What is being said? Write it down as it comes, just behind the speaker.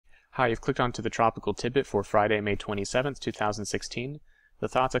Hi, you've clicked onto the Tropical Tidbit for Friday, May 27th, 2016. The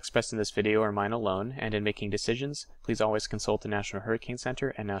thoughts expressed in this video are mine alone, and in making decisions, please always consult the National Hurricane Center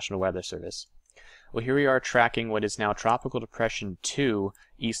and National Weather Service. Well, here we are tracking what is now Tropical Depression 2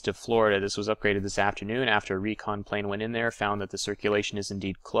 east of Florida. This was upgraded this afternoon after a recon plane went in there, found that the circulation is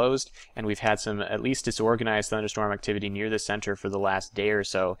indeed closed, and we've had some at least disorganized thunderstorm activity near the center for the last day or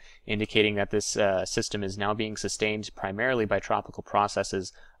so, indicating that this system is now being sustained primarily by tropical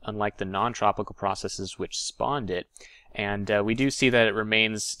processes, unlike the non-tropical processes which spawned it. And we do see that it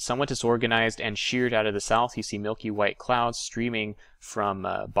remains somewhat disorganized and sheared out of the south. You see milky white clouds streaming from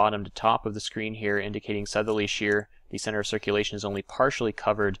bottom to top of the screen here, indicating southerly shear. The center of circulation is only partially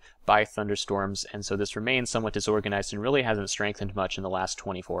covered by thunderstorms, and so this remains somewhat disorganized and really hasn't strengthened much in the last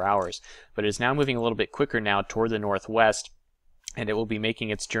 24 hours. But it is now moving a little bit quicker now toward the northwest, and it will be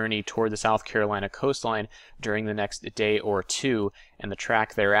making its journey toward the South Carolina coastline during the next day or two, and the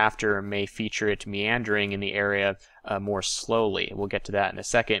track thereafter may feature it meandering in the area more slowly. We'll get to that in a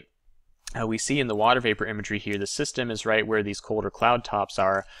second. We see in the water vapor imagery here, the system is right where these colder cloud tops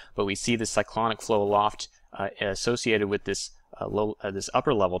are, but we see the cyclonic flow aloft associated with this this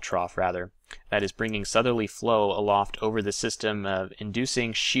upper level trough that is bringing southerly flow aloft over the system,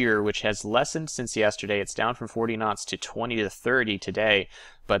 inducing shear, which has lessened since yesterday. It's down from 40 knots to 20 to 30 today,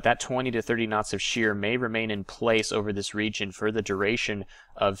 but that 20 to 30 knots of shear may remain in place over this region for the duration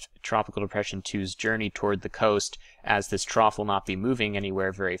of Tropical Depression 2's journey toward the coast, as this trough will not be moving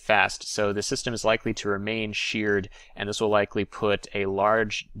anywhere very fast. So the system is likely to remain sheared, and this will likely put a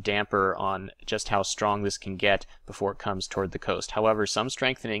large damper on just how strong this can get before it comes toward the coast. However, some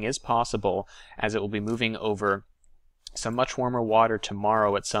strengthening is possible, as it will be moving over some much warmer water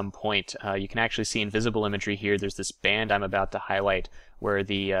tomorrow at some point. You can actually see in visible imagery here, there's this band I'm about to highlight where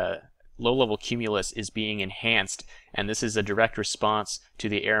the low-level cumulus is being enhanced, and this is a direct response to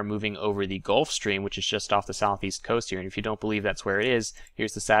the air moving over the Gulf Stream, which is just off the southeast coast here. And if you don't believe that's where it is,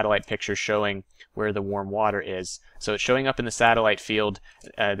 here's the satellite picture showing where the warm water is. So it's showing up in the satellite field.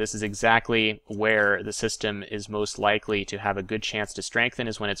 This is exactly where the system is most likely to have a good chance to strengthen,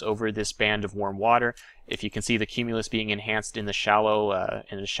 is when it's over this band of warm water. If you can see the cumulus being enhanced in the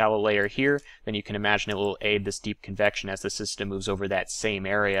shallow layer here, then you can imagine it will aid this deep convection as the system moves over that same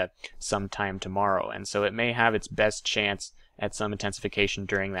area sometime tomorrow. And so it may have its best chance at some intensification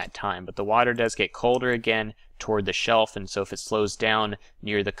during that time. But the water does get colder again toward the shelf, and so if it slows down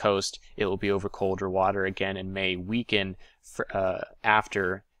near the coast, it will be over colder water again and may weaken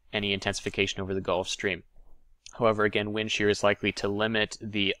after any intensification over the Gulf Stream. However, again, wind shear is likely to limit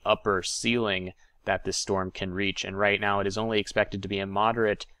the upper ceiling that this storm can reach, and right now it is only expected to be a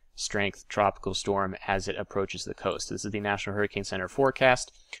moderate strength tropical storm as it approaches the coast. This is the National Hurricane Center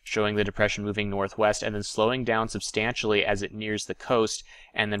forecast, showing the depression moving northwest and then slowing down substantially as it nears the coast,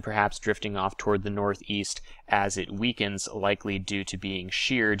 and then perhaps drifting off toward the northeast as it weakens, likely due to being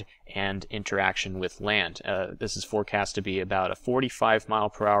sheared and interaction with land. This is forecast to be about a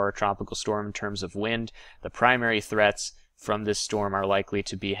 45-mile-per-hour tropical storm in terms of wind. The primary threats from this storm are likely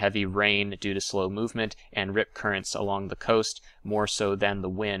to be heavy rain due to slow movement and rip currents along the coast, more so than the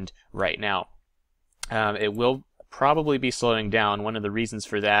wind right now. It will probably be slowing down. One of the reasons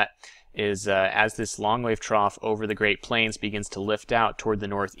for that is as this long wave trough over the Great Plains begins to lift out toward the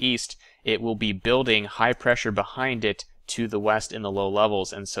northeast, it will be building high pressure behind it to the west in the low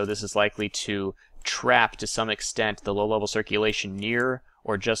levels, and so this is likely to trap to some extent the low level circulation near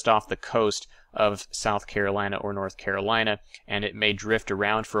or just off the coast of South Carolina or North Carolina, and it may drift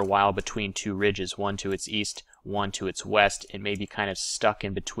around for a while between two ridges, one to its east, one to its west. It may be kind of stuck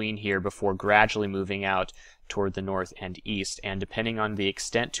in between here before gradually moving out toward the north and east, and depending on the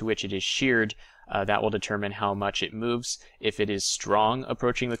extent to which it is sheared, that will determine how much it moves. If it is strong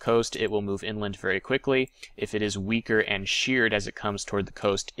approaching the coast, it will move inland very quickly. If it is weaker and sheared as it comes toward the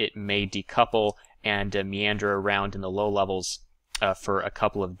coast, it may decouple and meander around in the low levels for a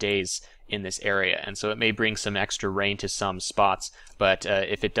couple of days in this area, and so it may bring some extra rain to some spots, but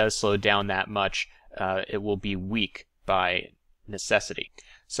if it does slow down that much, it will be weak by necessity.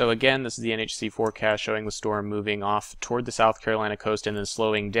 So again, this is the NHC forecast showing the storm moving off toward the South Carolina coast and then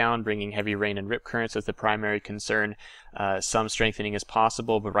slowing down, bringing heavy rain and rip currents as the primary concern. Some strengthening is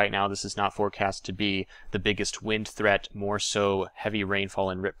possible, but right now this is not forecast to be the biggest wind threat, more so heavy rainfall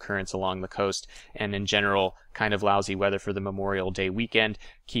and rip currents along the coast, and in general, kind of lousy weather for the Memorial Day weekend.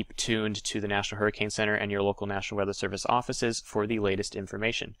 Keep tuned to the National Hurricane Center and your local National Weather Service offices for the latest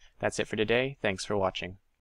information. That's it for today. Thanks for watching.